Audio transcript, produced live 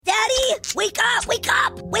Wake up! Wake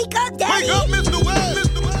up! Wake up, Daddy! Wake up, Mr.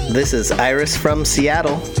 West! This is Iris from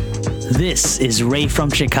Seattle. This is Ray from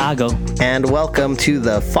Chicago. And welcome to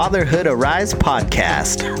the Fatherhood Arise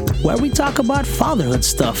podcast, where we talk about fatherhood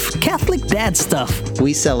stuff, Catholic dad stuff.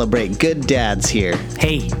 We celebrate good dads here.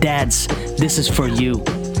 Hey, dads, this is for you.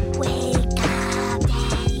 Wake up,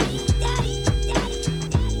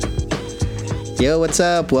 Daddy! Yo, what's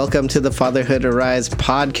up? Welcome to the Fatherhood Arise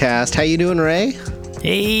podcast. How you doing, Ray?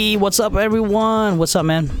 Hey, what's up, everyone? What's up,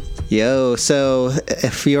 man? Yo, so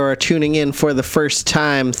if you're tuning in for the first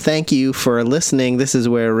time, thank you for listening. This is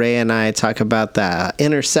where Ray and I talk about the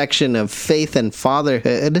intersection of faith and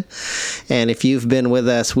fatherhood. And if you've been with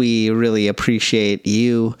us, we really appreciate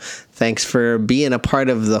you. Thanks for being a part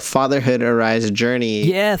of the Fatherhood Arise journey.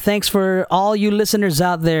 Yeah, thanks for all you listeners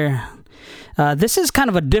out there. This is kind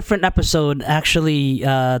of a different episode. Actually,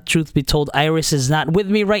 truth be told, Iris is not with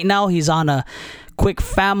me right now. He's on a quick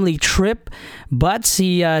family trip, but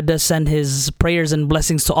he does send his prayers and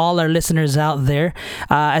blessings to all our listeners out there.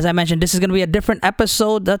 As I mentioned, this is going to be a different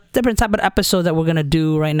episode, a different type of episode that we're going to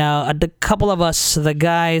do right now. A couple of us, the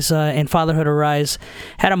guys in Fatherhood Arise,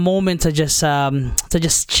 had a moment to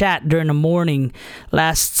just chat during the morning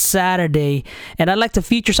last Saturday, and I'd like to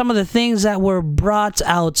feature some of the things that were brought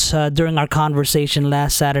out during our conversation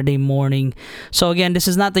last Saturday morning. So again, this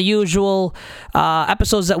is not the usual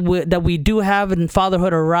episodes that we do have in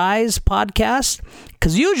Fatherhood Arise podcast,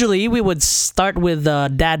 because usually we would start with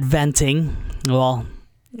dad venting. Well,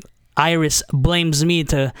 Iris blames me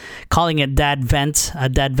to calling it a dad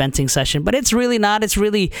venting session, but it's really not. It's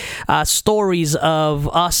really stories of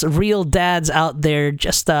us real dads out there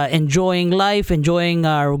just enjoying life, enjoying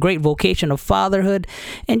our great vocation of fatherhood,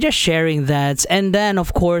 and just sharing that. And then,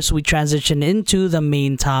 of course, we transition into the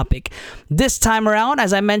main topic. This time around,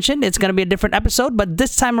 as I mentioned, it's going to be a different episode, but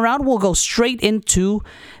this time around, we'll go straight into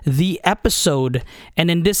the episode. And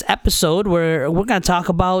in this episode, we're going to talk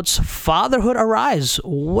about Fatherhood Arise.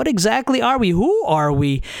 What exactly are we? Who are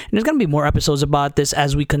we? And there's going to be more episodes about this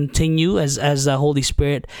as we continue, as the Holy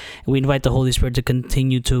Spirit. We invite the Holy Spirit to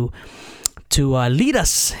continue to lead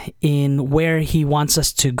us in where He wants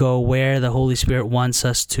us to go, where the Holy Spirit wants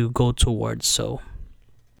us to go towards. So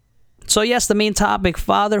yes, the main topic,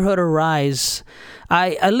 Fatherhood Arise.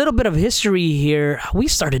 A little bit of history here. We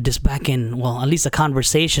started this back in, well, at least a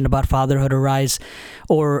conversation about Fatherhood Arise,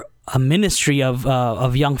 or a ministry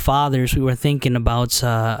of young fathers we were thinking about,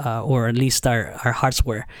 or at least our hearts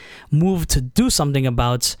were moved to do something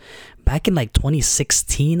about back in like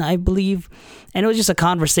 2016, I believe. And it was just a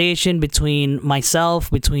conversation between myself,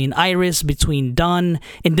 between Iris, between Dunn,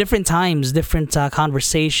 in different times, different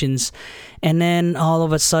conversations. And then all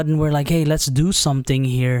of a sudden we're like, hey, let's do something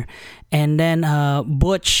here. And then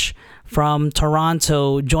Butch from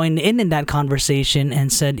Toronto joined in that conversation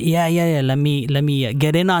and said, yeah, let me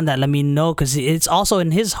get in on that. Let me know, because it's also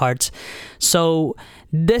in his heart. So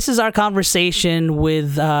this is our conversation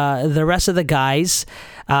with the rest of the guys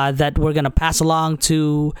that we're going to pass along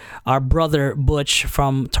to our brother Butch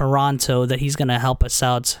from Toronto, that he's going to help us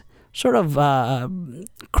out, sort of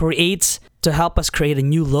help us create a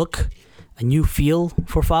new look, a new feel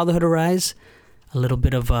for Fatherhood Arise. A little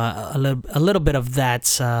bit of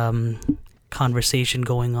that conversation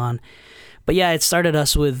going on, but yeah, it started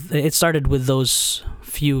with those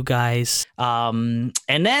few guys, and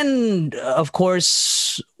then of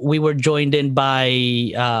course we were joined in by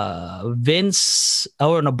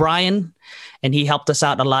Brian, and he helped us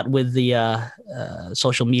out a lot with the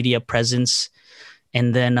social media presence,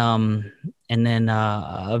 and then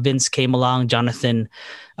Vince came along, Jonathan,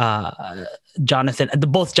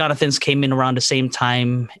 both Jonathans came in around the same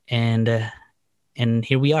time, and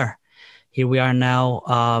here we are now.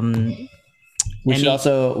 We should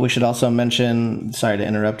also mention, sorry to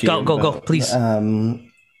interrupt you. Go, please.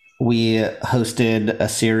 We hosted a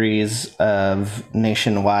series of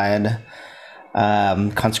nationwide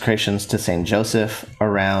consecrations to Saint Joseph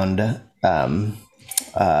around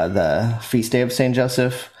the feast day of Saint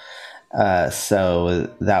Joseph. So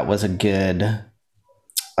that was a good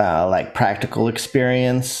practical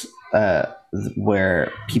experience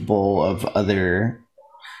where people of other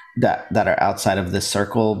that are outside of this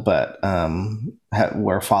circle, but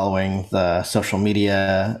were following the social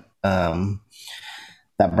media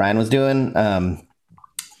that Brian was doing,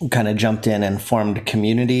 kind of jumped in and formed a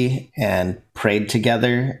community and prayed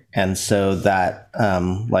together. And so that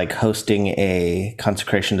hosting a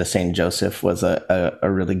consecration to Saint Joseph was a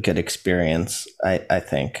really good experience, I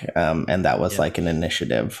think. And that was like an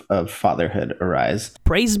initiative of Fatherhood Arise.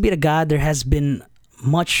 Praise be to God, there has been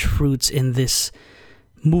much fruits in this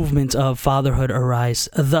movement of Fatherhood Arise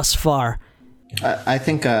thus far. I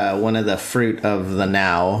think one of the fruit of the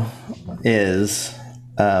now is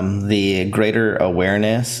the greater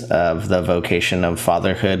awareness of the vocation of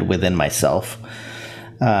fatherhood within myself.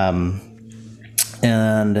 And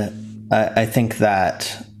I think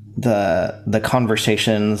that the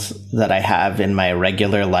conversations that I have in my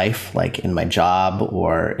regular life, like in my job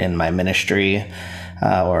or in my ministry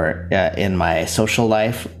or in my social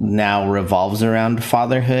life, now revolves around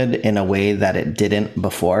fatherhood in a way that it didn't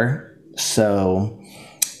before. So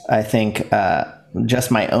I think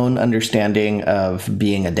just my own understanding of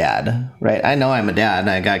being a dad, right? I know I'm a dad,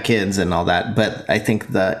 I got kids and all that, but I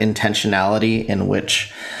think the intentionality in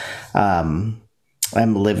which I'm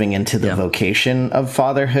living into the vocation of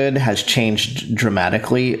fatherhood has changed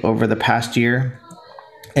dramatically over the past year.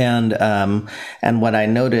 And what I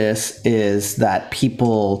notice is that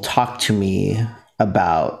people talk to me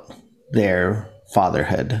about their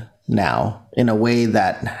fatherhood now in a way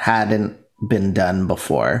that hadn't been done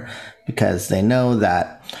before, because they know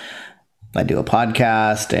that I do a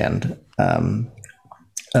podcast and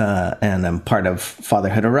I'm part of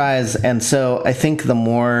Fatherhood Arise. And so I think the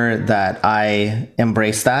more that I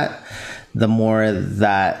embrace that, the more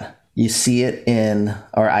that you see it in,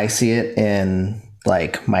 or I see it in,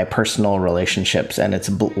 like my personal relationships, and it's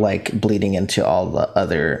like bleeding into all the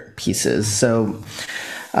other pieces. So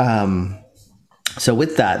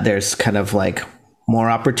with that, there's kind of like more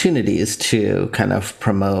opportunities to kind of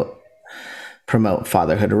promote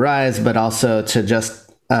Fatherhood Arise, but also to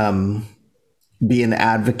just be an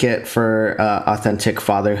advocate for authentic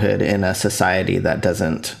fatherhood in a society that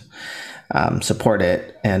doesn't support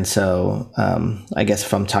it. And so I guess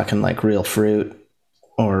if I'm talking like real fruit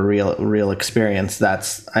or real experience,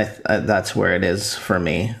 that's where it is for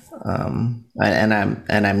me. And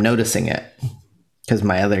I'm noticing it, because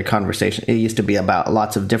my other conversation, it used to be about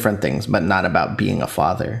lots of different things, but not about being a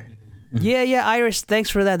father. Yeah, Iris, thanks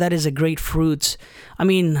for that. That is a great fruit. I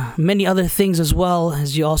mean, many other things as well,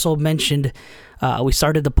 as you also mentioned. We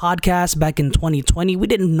started the podcast back in 2020. We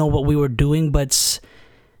didn't know what we were doing, but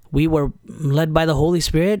we were led by the Holy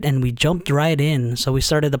Spirit and we jumped right in. So we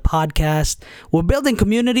started the podcast. We're building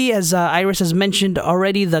community, as Iris has mentioned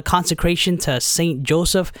already. The consecration to Saint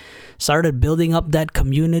Joseph started building up that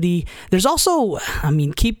community. There's also, I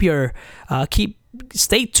mean,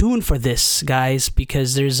 stay tuned for this, guys,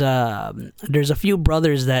 because there's a few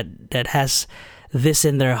brothers that has this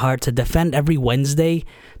in their heart to defend every Wednesday,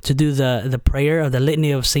 to do the prayer of the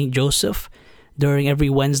Litany of Saint Joseph during every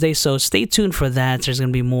Wednesday. So stay tuned for that. There's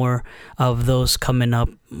gonna be more of those coming up.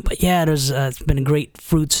 But yeah, it's been great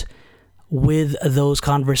fruits with those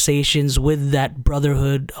conversations, with that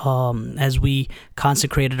brotherhood, as we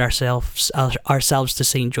consecrated ourselves to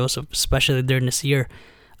Saint Joseph, especially during this year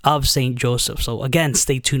of Saint Joseph. So again,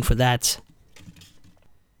 stay tuned for that.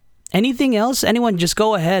 Anything else? Anyone, just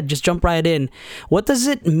go ahead. Just jump right in. What does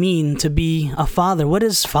it mean to be a father? What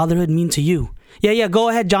does fatherhood mean to you? Yeah. Go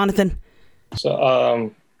ahead, Jonathan.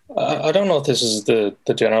 So I don't know if this is the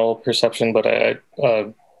general perception, but I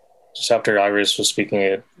just after Iris was speaking,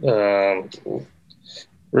 it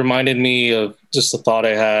reminded me of just the thought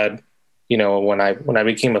I had, when I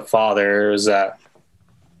became a father, is that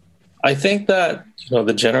I think that,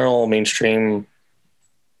 the general mainstream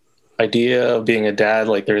idea of being a dad,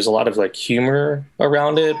 like there's a lot of like humor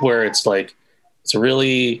around it, where it's like, it's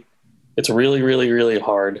really, really, really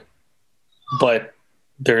hard, but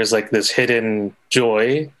there's like this hidden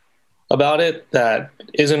joy about it that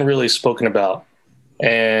isn't really spoken about,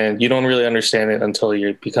 and you don't really understand it until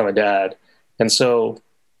you become a dad. And so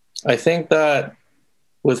I think that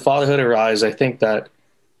with Fatherhood Arise, I think that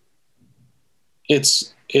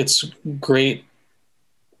it's great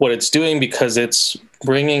what it's doing, because it's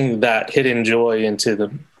bringing that hidden joy into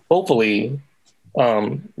the, hopefully,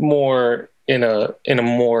 more in a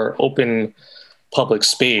more open public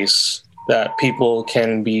space that people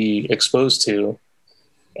can be exposed to.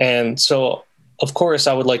 And so, of course,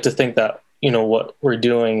 I would like to think that, what we're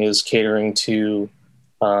doing is catering to,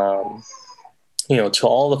 to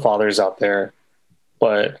all the fathers out there.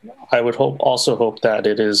 But I would also hope that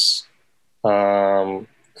it is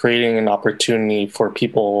creating an opportunity for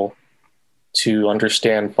people to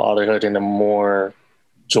understand fatherhood in a more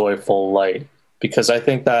joyful light. Because I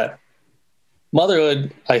think that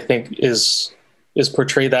motherhood, is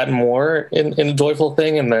portrayed that more in a joyful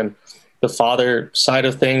thing, and then the father side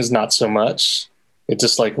of things, not so much. It's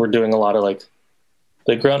just like we're doing a lot of like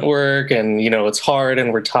the grunt work, and it's hard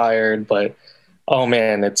and we're tired, but oh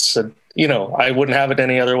man, it's I wouldn't have it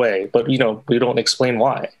any other way. But we don't explain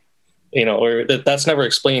why, or that's never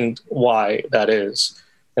explained why that is.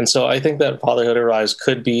 And so I think that Fatherhood Arise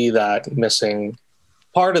could be that missing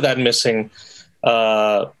part of that missing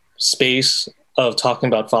space of talking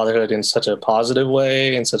about fatherhood in such a positive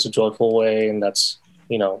way, in such a joyful way, and that's,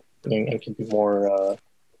 and can be more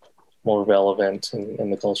relevant in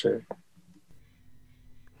the culture.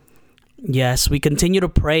 Yes, we continue to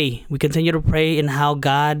pray. We continue to pray in how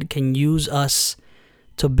God can use us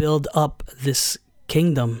to build up this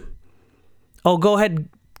kingdom. Oh, go ahead,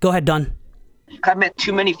 Don. I've met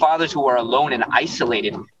too many fathers who are alone and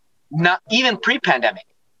isolated, not even pre-pandemic.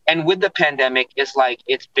 And with the pandemic, it's like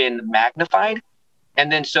it's been magnified.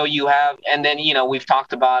 And then we've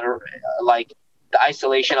talked about like the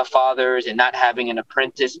isolation of fathers and not having an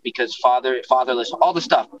apprentice because fatherless, all the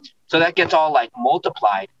stuff. So that gets all like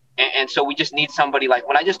multiplied. And so we just need somebody, like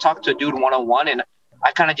when I just talk to a dude one-on-one and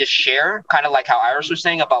I kind of just share, kind of like how Iris was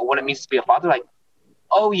saying about what it means to be a father, like,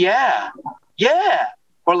 oh yeah.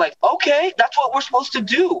 Or like, okay, that's what we're supposed to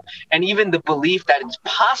do. And even the belief that it's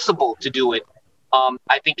possible to do it,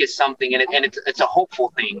 I think is something, and it's a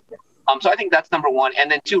hopeful thing. So I think that's number one.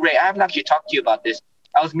 And then two, Ray, I haven't actually talked to you about this.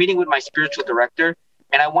 I was meeting with my spiritual director,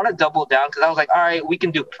 and I want to double down because I was like, all right, we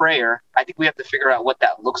can do prayer. I think we have to figure out what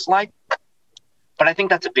that looks like. But I think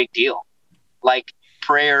that's a big deal. Like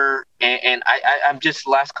prayer, and I'm just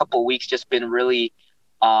last couple of weeks just been really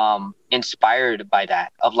inspired by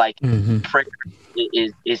that, of like prayer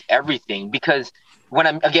is everything. Because when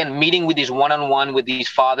I'm, again, meeting with these one-on-one with these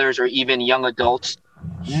fathers or even young adults,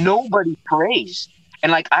 nobody prays.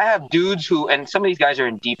 And like I have dudes who, and some of these guys are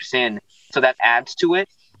in deep sin, so that adds to it.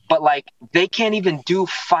 But like they can't even do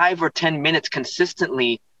 5 or 10 minutes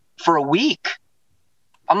consistently for a week.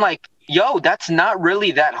 I'm like, yo, that's not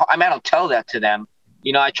really that hard. I mean, I don't tell that to them.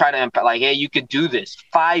 I try to like, hey, you could do this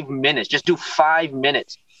 5 minutes. Just do 5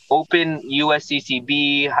 minutes. Open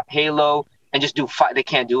USCCB, Halo, and just do 5. They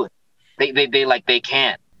can't do it. They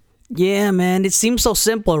can't. Yeah, man. It seems so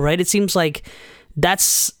simple, right? It seems like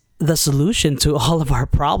that's the solution to all of our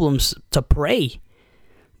problems, to pray.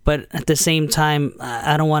 But at the same time,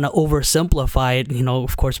 I don't want to oversimplify it.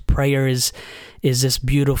 Of course, prayer is this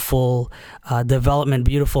beautiful development,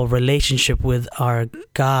 beautiful relationship with our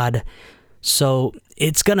God. So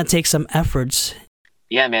it's going to take some efforts.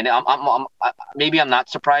 Yeah, man. Maybe I'm not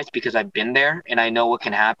surprised because I've been there and I know what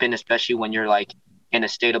can happen, especially when you're like in a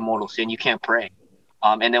state of mortal sin. You can't pray.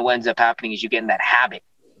 And then what ends up happening is you get in that habit.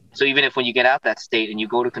 So even if when you get out that state and you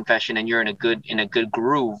go to confession and you're in a good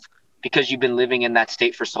groove, because you've been living in that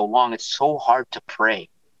state for so long, it's so hard to pray.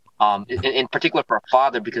 In particular for a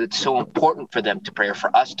father, because it's so important for them to pray or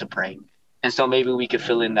for us to pray. And so maybe we could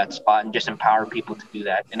fill in that spot and just empower people to do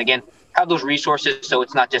that. And again, have those resources so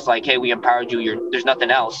it's not just like, hey, we empowered you, there's nothing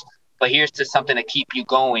else. But here's just something to keep you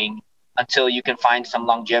going until you can find some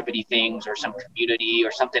longevity things or some community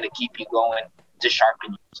or something to keep you going to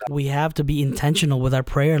sharpen you. So. We have to be intentional with our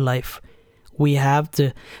prayer life. We have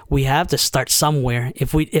to start somewhere.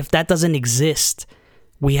 If that doesn't exist,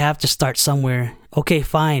 we have to start somewhere. Okay,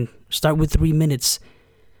 fine. Start with 3 minutes.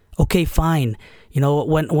 Okay, fine.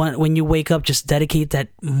 When you wake up, just dedicate that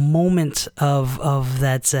moment of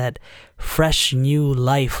that fresh new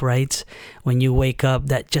life, right? When you wake up,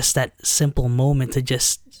 that simple moment to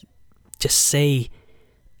just say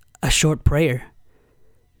a short prayer.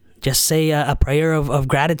 Just say a prayer of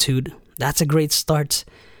gratitude. That's a great start.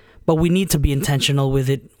 But we need to be intentional with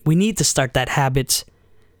it. We need to start that habit.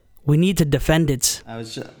 We need to defend it. I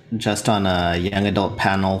was just on a young adult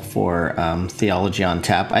panel for Theology on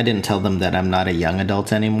Tap. I didn't tell them that I'm not a young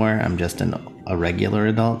adult anymore. I'm just a regular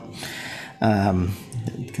adult. An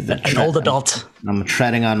old adult. I'm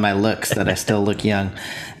treading on my looks that I still look young.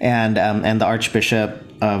 And the Archbishop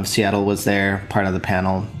of Seattle was there, part of the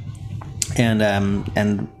panel. And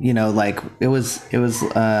it was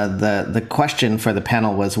the question for the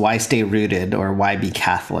panel was, why stay rooted or why be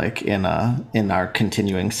Catholic in our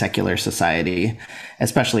continuing secular society,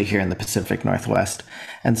 especially here in the Pacific Northwest.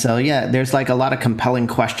 And so, yeah, there's like a lot of compelling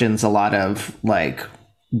questions, a lot of like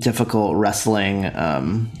difficult wrestling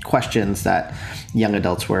questions that young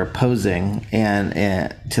adults were posing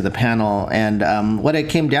and to the panel. And what it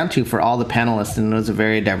came down to for all the panelists, and it was a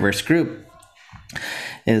very diverse group,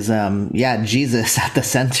 is Jesus at the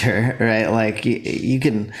center, right? Like you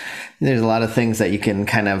can, there's a lot of things that you can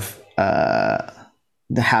kind of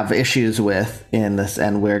have issues with in this,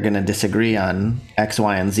 and we're going to disagree on X,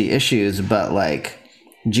 Y, and Z issues, but like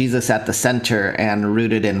Jesus at the center and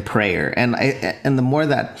rooted in prayer. And the more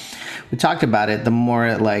that we talked about it, the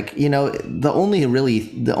more like, the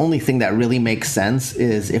only thing that really makes sense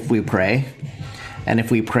is if we pray. And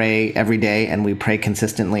if we pray every day and we pray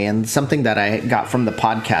consistently, and something that I got from the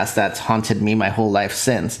podcast that's haunted me my whole life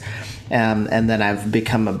since, and then I've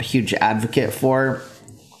become a huge advocate for,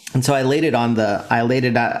 And so I laid it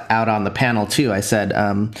out on the panel too. I said,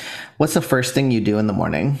 what's the first thing you do in the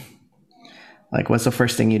morning? Like, what's the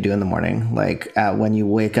first thing you do in the morning? Like, when you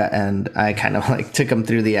wake up, and I kind of like took them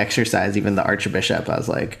through the exercise, even the Archbishop. I was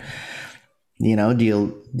like, you know, do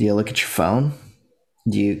you look at your phone?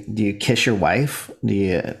 Do you kiss your wife? Do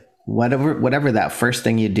you, whatever that first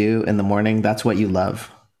thing you do in the morning, that's what you love.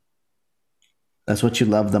 That's what you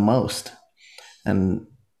love the most. And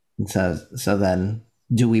so then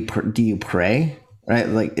do you pray? Right?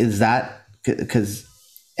 Like, is that, because,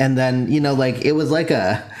 and then, you know, like it was like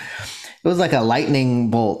a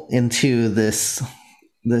lightning bolt into this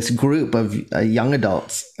group of young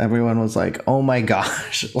adults. Everyone was like, oh my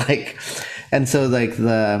gosh. Like, and so like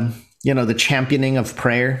the championing of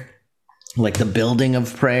prayer, like the building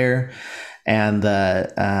of prayer, and the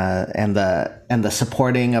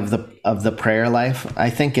supporting of the prayer life. I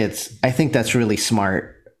think that's really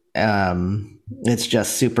smart. It's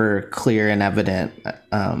just super clear and evident.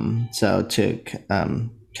 So to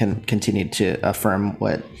can continue to affirm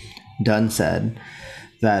what Dunn said,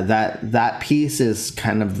 that piece is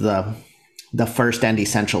kind of the first and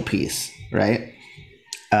essential piece, right?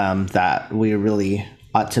 That we really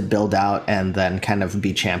ought to build out and then kind of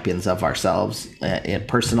be champions of ourselves,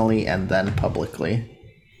 personally and then publicly.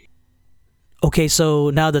 Okay,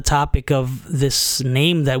 so now the topic of this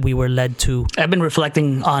name that we were led to. I've been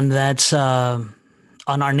reflecting on that, on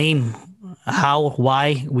our name, how,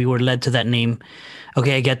 why we were led to that name.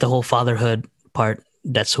 Okay, I get the whole fatherhood part.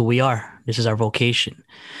 That's who we are. This is our vocation.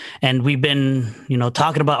 And we've been,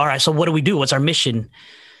 talking about, all right, so what do we do? What's our mission?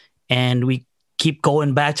 And we keep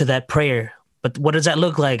going back to that prayer. But what does that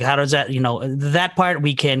look like? How does that, that part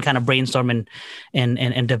we can kind of brainstorm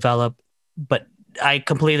and develop. But I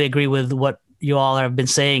completely agree with what you all have been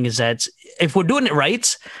saying, is that if we're doing it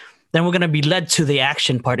right, then we're going to be led to the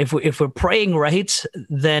action part. If we're praying right,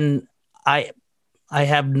 then I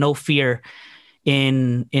have no fear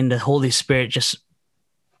in the Holy Spirit just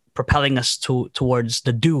propelling us towards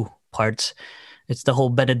the do part. It's the whole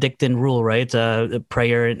Benedictine rule, right?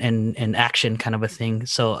 Prayer and action kind of a thing.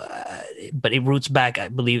 So, but it roots back, I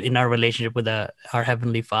believe, in our relationship with our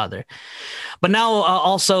Heavenly Father. But now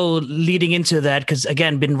also leading into that, because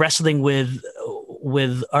again, been wrestling with,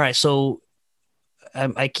 all right, so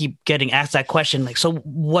I keep getting asked that question, like, so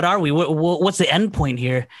what are we? What's the end point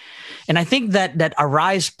here? And I think that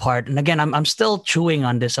arise part, and again, I'm still chewing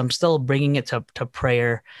on this. I'm still bringing it to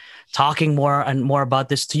prayer, talking more and more about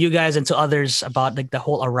this to you guys and to others about like the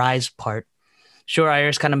whole arise part. Sure,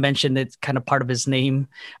 Iris kind of mentioned it's kind of part of his name,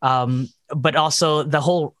 but also the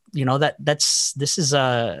whole, this is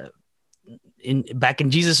back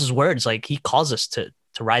in Jesus's words, like he calls us to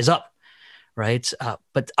rise up, right?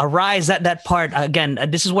 But arise, that part again,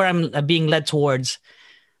 this is where I'm being led towards.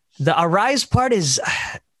 The arise part is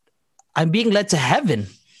I'm being led to heaven.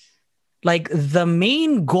 Like the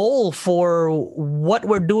main goal for what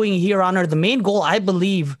we're doing here on earth, the main goal I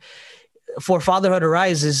believe for Fatherhood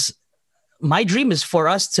Arise is, my dream is for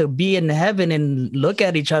us to be in heaven and look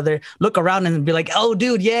at each other, look around and be like, oh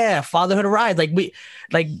dude, yeah, Fatherhood Arise. We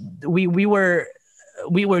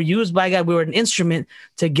were used by God. We were an instrument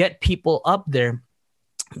to get people up there.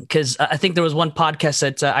 Because I think there was one podcast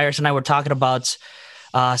that Iris and I were talking about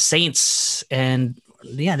saints, and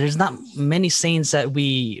yeah, there's not many saints that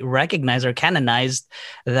we recognize or canonized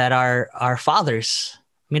that are our fathers.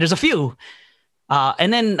 I mean, there's a few.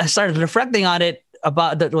 And then I started reflecting on it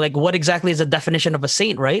about what exactly is the definition of a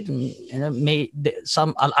saint, right? And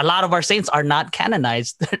a lot of our saints are not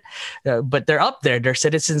canonized, but they're up there. They're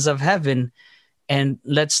citizens of heaven. And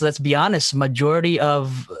let's be honest, majority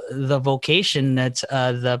of the vocation that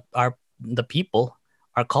the people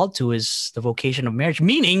are called to is the vocation of marriage,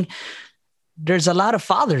 meaning there's a lot of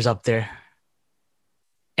fathers up there.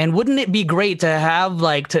 And wouldn't it be great to have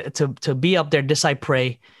to be up there, this I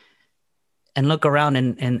pray, and look around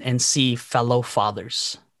and see fellow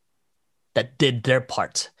fathers that did their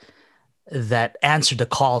part, that answered the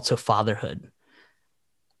call to fatherhood.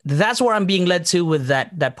 That's where I'm being led to with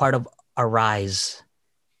that part of arise.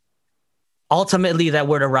 Ultimately, that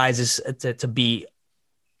word arise is to be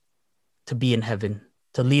in heaven,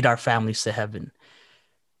 to lead our families to heaven.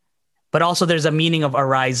 But also there's a meaning of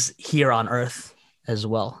arise here on earth as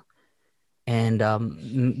well. And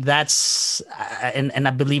that's and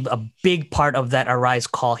I believe a big part of that arise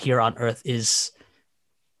call here on earth is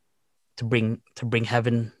to bring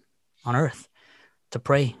heaven on earth, to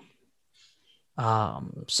pray.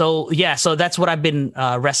 So that's what I've been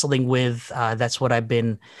wrestling with. That's what I've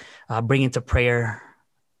been bringing to prayer.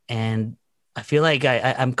 And I feel like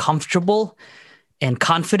I'm comfortable and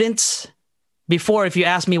confident. Before, if you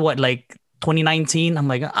ask me what, 2019, I'm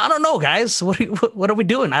like, I don't know, guys. What are we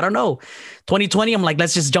doing? I don't know. 2020, I'm like,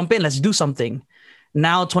 let's just jump in. Let's do something.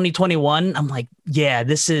 Now 2021, I'm like, yeah,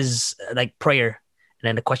 this is like prayer. And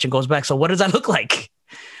then the question goes back. So what does that look like?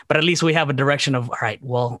 But at least we have a direction of, all right,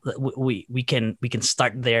 well, we can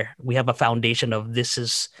start there. We have a foundation of this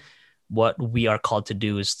is what we are called to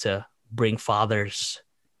do, is to bring fathers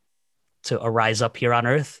to arise up here on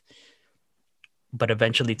earth, but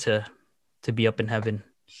eventually to be up in heaven.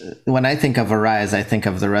 When I think of arise, I think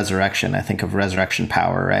of the resurrection. I think of resurrection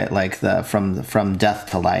power, right? Like from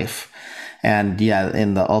death to life. And yeah,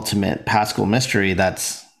 in the ultimate Paschal mystery,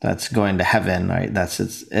 that's going to heaven, right? That's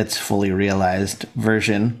its fully realized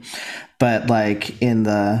version. But like in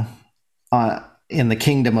the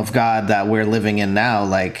kingdom of God that we're living in now,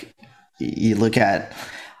 like you look at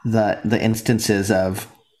the instances of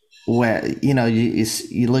where, you know, you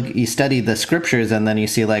study the scriptures, and then you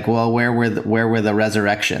see like, well, where were the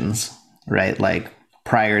resurrections, right? Like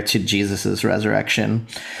prior to Jesus's resurrection,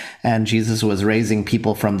 and Jesus was raising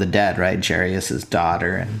people from the dead, right? Jairus's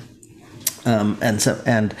daughter, and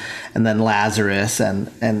then Lazarus, and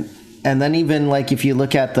then even like if you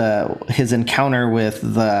look at his encounter with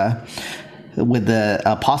the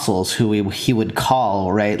apostles who he would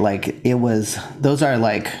call, right? Like those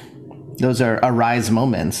are arise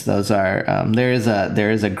moments. Those are there is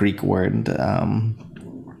a Greek word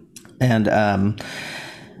and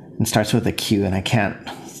it starts with a Q, and I can't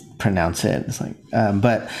pronounce it. It's like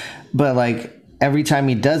but like every time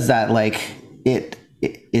he does that, like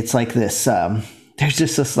it's like this there's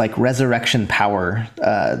just this like resurrection power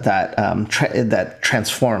that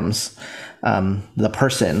transforms the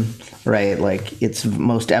person, right? Like it's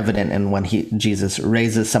most evident in when Jesus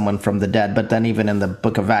raises someone from the dead, but then even in the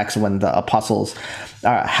book of Acts, when the apostles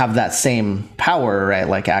have that same power, right?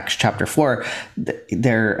 Like Acts chapter 4,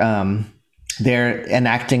 they're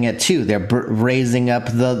enacting it too. They're raising up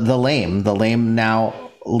the lame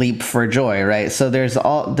now leap for joy, right? So there's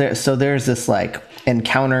this like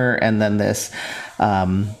encounter, and then this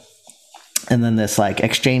like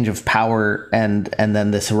exchange of power, and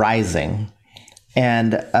then this rising.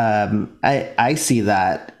 And I see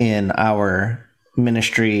that in our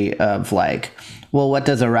ministry of like, well, what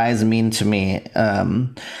does arise mean to me?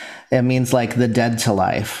 It means like the dead to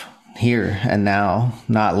life, here and now,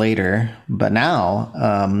 not later, but now.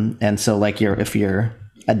 And so like if you're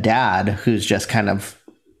a dad who's just kind of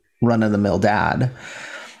run-of-the-mill dad,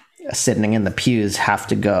 sitting in the pews, have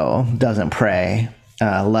to go, doesn't pray,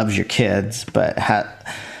 loves your kids, but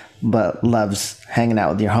loves hanging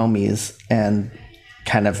out with your homies, and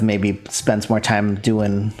kind of maybe spends more time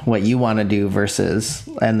doing what you want to do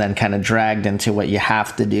and then kind of dragged into what you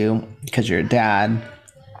have to do because you're a dad,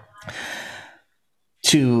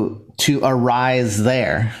 to arise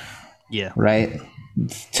there. Yeah. Right.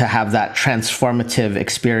 To have that transformative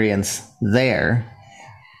experience there,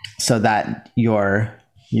 so that your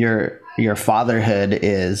fatherhood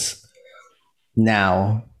is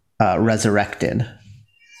now resurrected,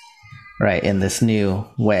 right, in this new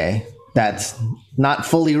way that's not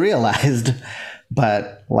fully realized,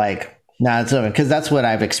 but like now it's over, because that's what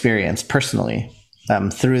I've experienced personally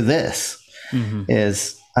through this. Mm-hmm.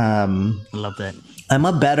 Is I love that. I'm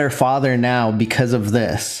a better father now because of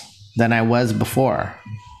this than I was before,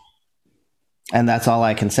 and that's all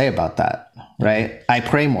I can say about that, right? I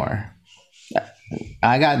pray more.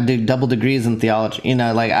 I got double degrees in theology. You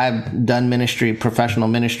know, like I've done professional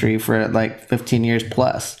ministry for like 15 years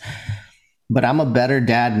plus. But I'm a better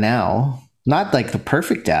dad now. Not like the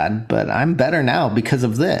perfect dad, but I'm better now because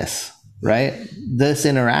of this, right? This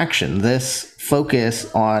interaction, this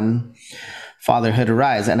focus on fatherhood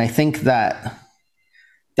arise. And I think that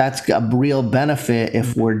that's a real benefit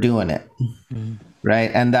if we're doing it,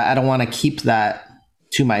 right? And I don't want to keep that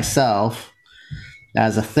to myself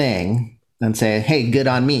as a thing and say, hey, good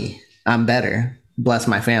on me, I'm better, bless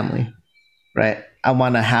my family, right? I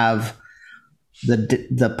want to have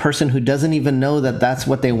the person who doesn't even know that that's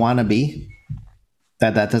what they want to be,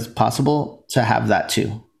 that is possible, to have that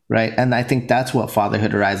too, right? And I think that's what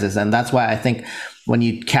fatherhood arises. And that's why I think when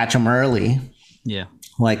you catch them early, yeah,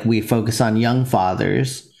 like we focus on young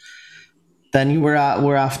fathers, then we're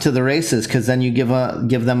off to the races, because then you give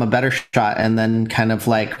them a better shot, and then kind of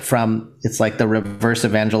like it's like the reverse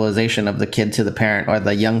evangelization of the kid to the parent, or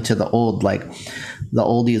the young to the old. Like the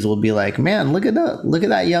oldies will be like, man, look at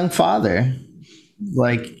that young father,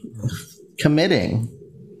 like committing.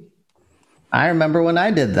 I remember when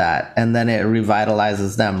I did that, and then it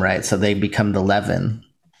revitalizes them, right? So they become the leaven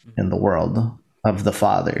in the world of the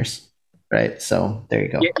fathers, right? So there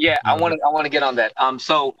you go. Yeah, I want to get on that.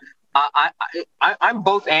 So I'm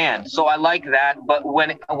both and, so I like that. But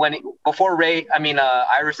before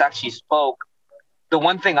Iris actually spoke, the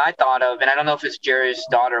one thing I thought of, and I don't know if it's Jerry's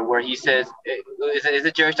daughter, where he says, is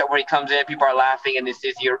it Jerry's daughter where he comes in, people are laughing, and he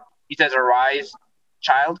says, "Arise,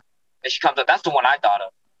 child," and she comes up. That's the one I thought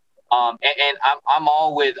of. And I'm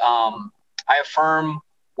all with I affirm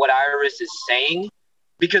what Iris is saying,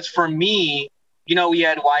 because for me, we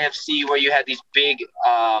had YFC where you had these big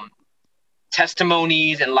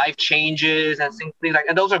testimonies and life changes and things like,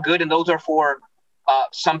 and those are good, and those are for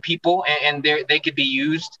some people, and they could be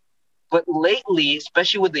used. But lately,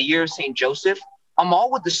 especially with the year of St. Joseph, I'm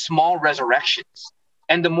all with the small resurrections.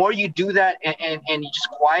 And the more you do that, and you just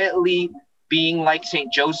quietly being like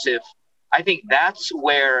St. Joseph, I think that's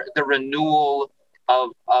where the renewal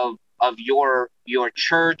of your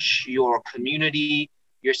church, your community,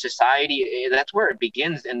 your society, that's where it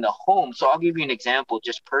begins, in the home. So I'll give you an example,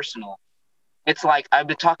 just personal. It's like I've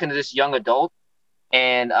been talking to this young adult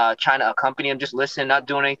and trying to accompany him, just listen, not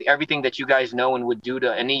doing anything, everything that you guys know and would do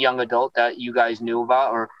to any young adult that you guys knew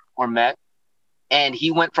about or met. And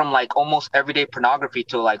he went from like almost everyday pornography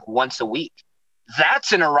to like once a week.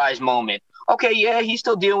 That's an Arise moment. Okay, yeah, he's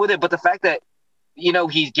still dealing with it, but the fact that,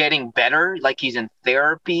 he's getting better, like he's in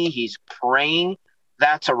therapy, he's praying,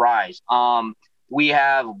 that's Arise. We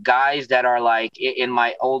have guys that are like in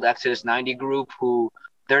my old Exodus 90 group who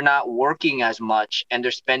they're not working as much, and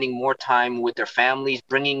they're spending more time with their families,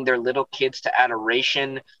 bringing their little kids to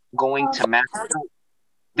adoration, going to mass.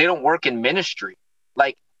 They don't work in ministry.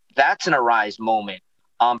 Like, that's an Arise moment.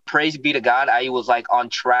 Praise be to God. I was like on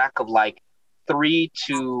track of like 3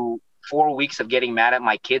 to 4 weeks of getting mad at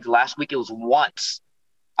my kids. Last week it was once.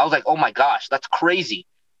 I was like, oh my gosh, that's crazy.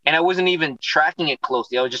 And I wasn't even tracking it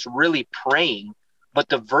closely. I was just really praying, but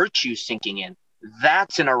the virtue sinking in.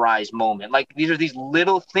 That's an Arise moment. Like, these are these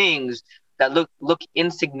little things that look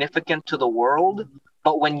insignificant to the world,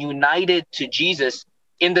 but when united to Jesus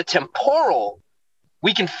in the temporal,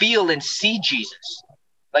 we can feel and see Jesus.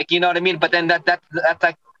 Like, you know what I mean? But then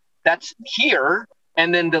that's here,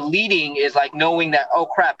 and then the leading is like knowing that, oh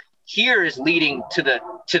crap, here is leading to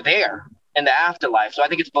there in the afterlife. So I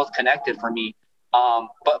think it's both connected for me.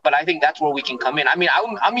 But I think that's where we can come in. I mean,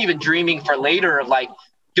 I'm even dreaming for later of like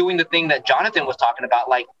doing the thing that Jonathan was talking about,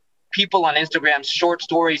 like people on Instagram, short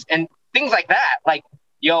stories and things like that. Like,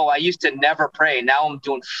 yo, I used to never pray. Now I'm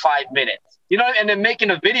doing 5 minutes, and then making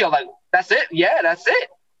a video like, that's it. Yeah, that's it.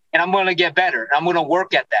 And I'm going to get better. I'm going to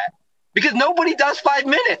work at that, because nobody does 5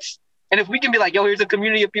 minutes. And if we can be like, yo, here's a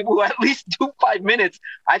community of people who at least do 5 minutes,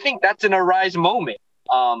 I think that's an Arise moment.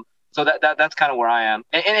 So that's kind of where I am.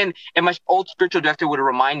 And my old spiritual director would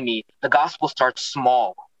remind me, the gospel starts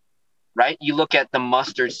small. Right? You look at the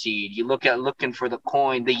mustard seed, you look at looking for the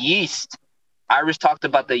coin, the yeast. Iris talked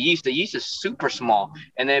about the yeast. The yeast is super small,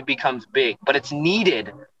 and then it becomes big, but it's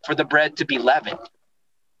needed for the bread to be leavened.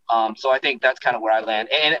 So I think that's kind of where I land.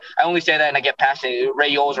 And I only say that, and I get passionate. Ray,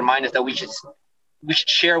 you always remind us that we should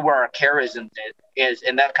share where our charism is,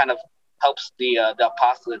 and that kind of helps the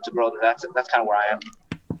apostolate to grow. That's kind of where I am.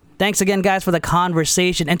 Thanks again, guys, for the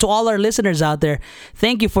conversation. And to all our listeners out there,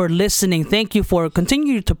 thank you for listening. Thank you for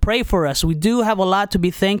continuing to pray for us. We do have a lot to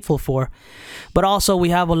be thankful for, but also we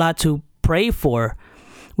have a lot to pray for.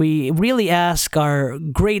 We really ask our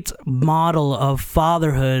great model of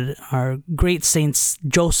fatherhood, our great Saint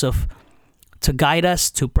Joseph, to guide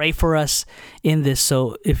us, to pray for us in this.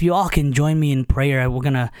 So if you all can join me in prayer, we're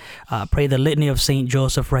going to pray the litany of Saint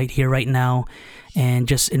Joseph right here, right now, and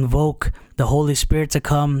just invoke the Holy Spirit to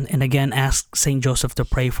come, and again, ask Saint Joseph to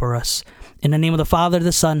pray for us. In the name of the Father,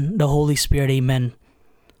 the Son, the Holy Spirit, amen.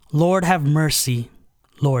 Lord, have mercy.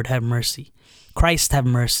 Lord, have mercy. Christ, have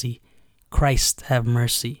mercy. Christ, have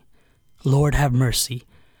mercy. Lord, have mercy.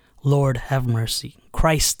 Lord, have mercy.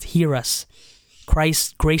 Christ, hear us.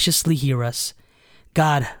 Christ, graciously hear us.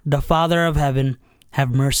 God, the Father of heaven, have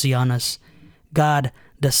mercy on us. God,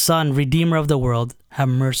 the Son, Redeemer of the world, have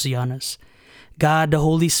mercy on us. God, the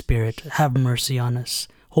Holy Spirit, have mercy on us.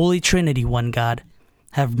 Holy Trinity, one God,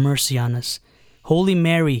 have mercy on us. Holy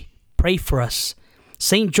Mary, pray for us.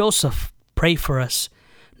 Saint Joseph, pray for us.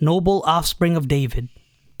 Noble offspring of David,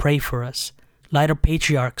 pray for us. Light of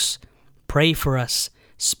patriarchs, pray for us.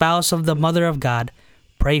 Spouse of the Mother of God,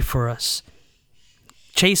 pray for us.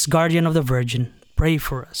 Chaste guardian of the Virgin, pray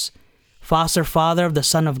for us. Foster father of the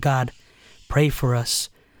Son of God, pray for us.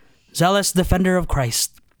 Zealous defender of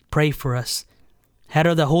Christ, pray for us. Head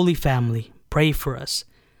of the Holy Family, pray for us.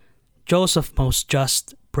 Joseph most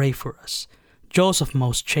just, pray for us. Joseph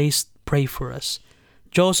most chaste, pray for us.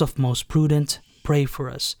 Joseph most prudent, pray for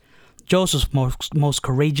us. Joseph most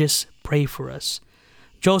courageous, pray for us.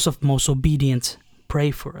 Joseph most obedient, pray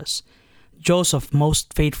for us. Joseph,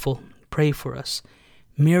 most faithful, pray for us.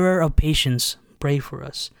 Mirror of patience, pray for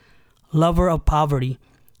us. Lover of poverty,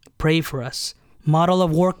 pray for us. Model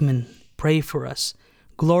of workmen, pray for us.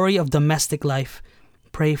 Glory of domestic life,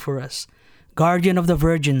 pray for us. Guardian of the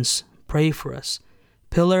virgins, pray for us.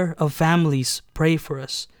 Pillar of families, pray for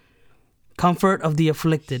us. Comfort of the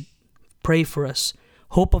afflicted, pray for us.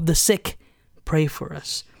 Hope of the sick, pray for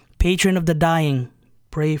us. Patron of the dying,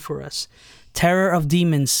 pray for us. Terror of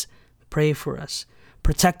demons, pray for us.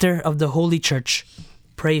 Protector of the Holy Church,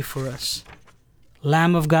 pray for us.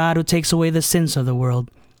 Lamb of God who takes away the sins of the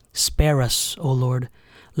world, spare us, O Lord.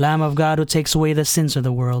 Lamb of God who takes away the sins of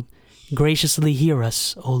the world, graciously hear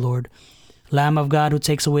us, O Lord. Lamb of God who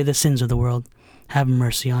takes away the sins of the world, have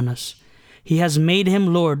mercy on us. He has made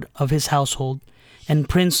him Lord of his household and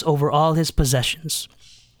prince over all his possessions.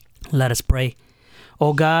 Let us pray.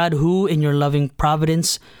 O God, who in your loving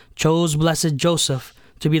providence chose blessed Joseph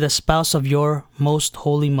to be the spouse of your most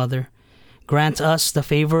holy mother, grant us the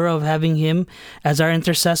favor of having him as our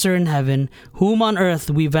intercessor in heaven, whom on earth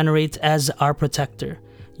we venerate as our protector.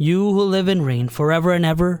 You who live and reign forever and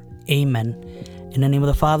ever. Amen. In the name of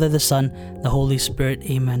the Father, the Son, the Holy Spirit.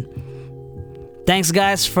 Amen. Thanks,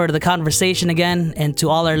 guys, for the conversation again. And to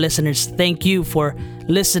all our listeners, thank you for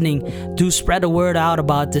listening. Do spread the word out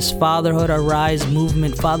about this Fatherhood Arise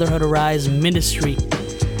movement, Fatherhood Arise ministry.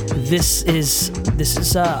 This is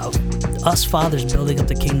us fathers building up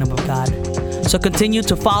the kingdom of God. So continue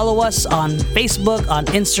to follow us on Facebook, on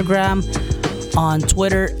Instagram, on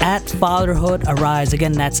Twitter at Fatherhood Arise.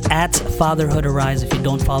 Again, that's at Fatherhood Arise. If you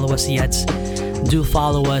don't follow us yet, do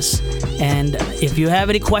follow us. And if you have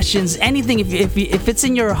any questions, anything, if it's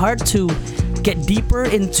in your heart to get deeper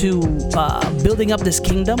into building up this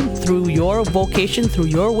kingdom through your vocation, through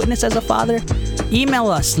your witness as a father, email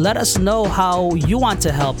us. Let us know how you want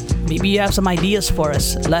to help. Maybe you have some ideas for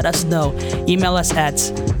us. Let us know. Email us at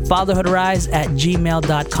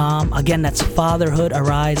fatherhoodarise@gmail.com. Again, that's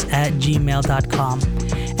fatherhoodarise@gmail.com.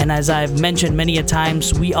 And as I've mentioned many a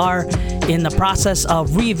times, we are in the process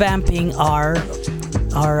of revamping our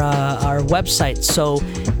website. So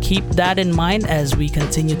keep that in mind as we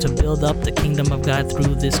continue to build up the kingdom of God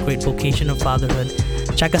through this great vocation of fatherhood.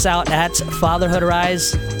 Check us out at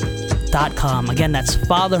fatherhoodarise.com. Again, that's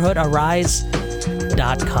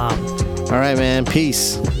fatherhoodarise.com. All right, man.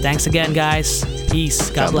 Peace. Thanks again, guys. Peace.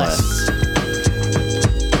 God bless.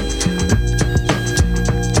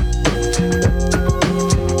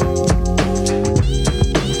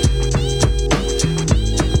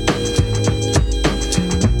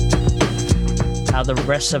 Have the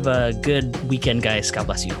rest of a good weekend, guys. God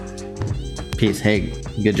bless you. Peace. Hey,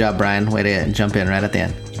 good job, Brian. Way to jump in right at the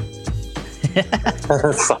end.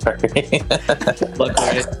 Sorry.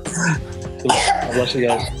 Luckily. God bless you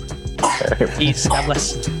guys. Peace. God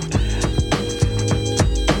bless.